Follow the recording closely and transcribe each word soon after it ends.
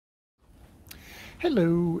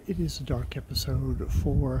Hello, it is a dark episode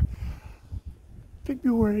for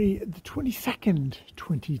February the 22nd,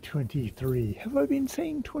 2023. Have I been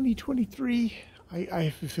saying 2023? I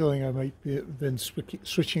have a feeling I might have been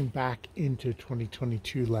switching back into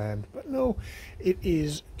 2022 land, but no, it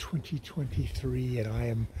is 2023 and I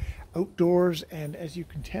am outdoors, and as you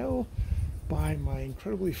can tell by my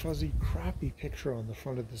incredibly fuzzy, crappy picture on the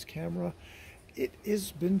front of this camera, it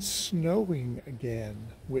has been snowing again,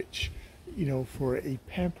 which, you know, for a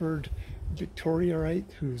pampered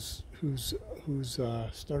Victoriarite who's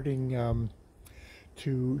starting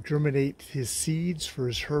to germinate his seeds for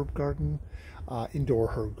his herb garden, indoor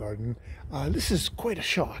herb garden, this is quite a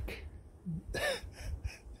shock.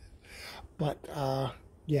 But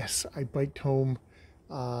yes, I biked home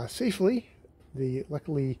safely.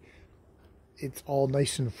 Luckily, it's all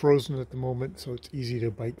nice and frozen at the moment, so it's easy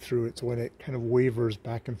to bike through it. So when it kind of wavers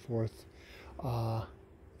back and forth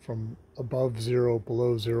from above zero,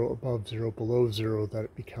 below zero, above zero, below zero, that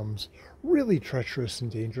it becomes really treacherous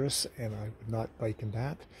and dangerous, and I would not bike in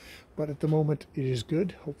that. But at the moment, it is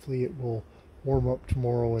good. Hopefully it will warm up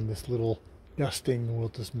tomorrow, and this little dusting will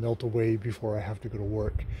just melt away before I have to go to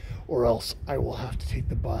work, or else I will have to take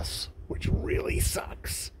the bus, which really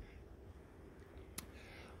sucks.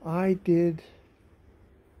 Did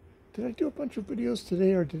I do a bunch of videos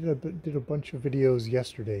today, or did a bunch of videos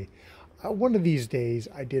yesterday? One of these days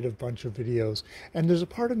I did a bunch of videos, and there's a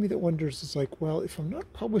part of me that wonders, it's like, well, if I'm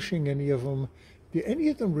not publishing any of them, do any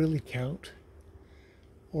of them really count?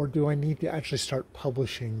 Or do I need to actually start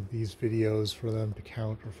publishing these videos for them to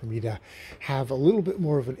count, or for me to have a little bit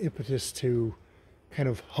more of an impetus to kind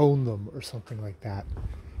of hone them or something like that?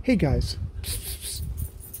 Hey guys, psst, psst.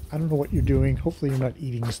 I don't know what you're doing. Hopefully you're not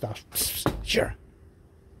eating stuff. Psst, psst. Sure.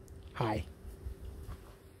 Hi.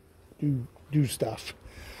 Do stuff.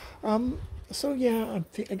 So yeah,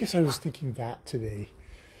 I guess I was thinking that today.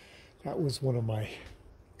 That was one of my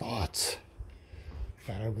thoughts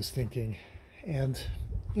that I was thinking. And,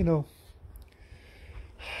 you know,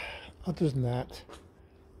 other than that,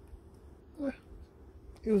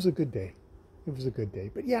 it was a good day. It was a good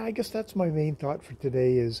day. But yeah, I guess that's my main thought for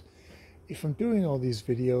today is, if I'm doing all these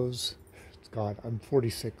videos, God, I'm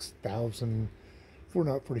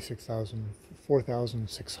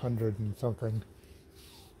 4,600 and something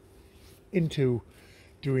into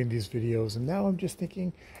doing these videos, and now I'm just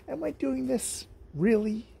thinking, am I doing this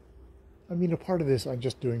really? I mean, a part of this I'm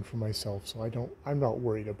just doing for myself, so I'm not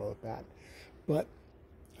worried about that. But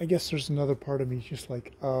I guess there's another part of me just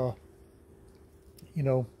like, you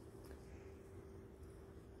know,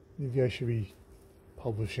 maybe I should be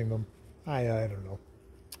publishing them. I don't know.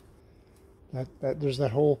 That there's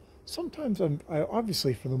that whole, sometimes I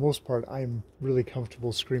obviously, for the most part, I'm really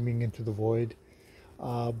comfortable screaming into the void,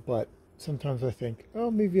 but sometimes I think,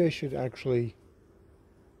 oh, maybe I should actually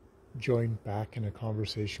join back in a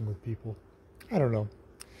conversation with people. I don't know.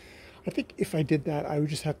 I think if I did that, I would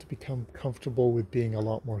just have to become comfortable with being a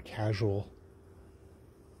lot more casual.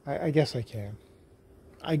 I guess I can.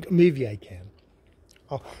 Maybe I can.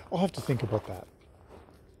 I'll have to think about that.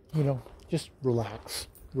 You know, just relax,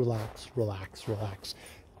 relax, relax, relax.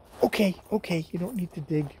 Okay, you don't need to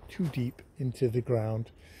dig too deep into the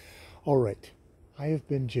ground. All right, I have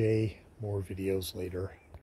been Jay. More videos later.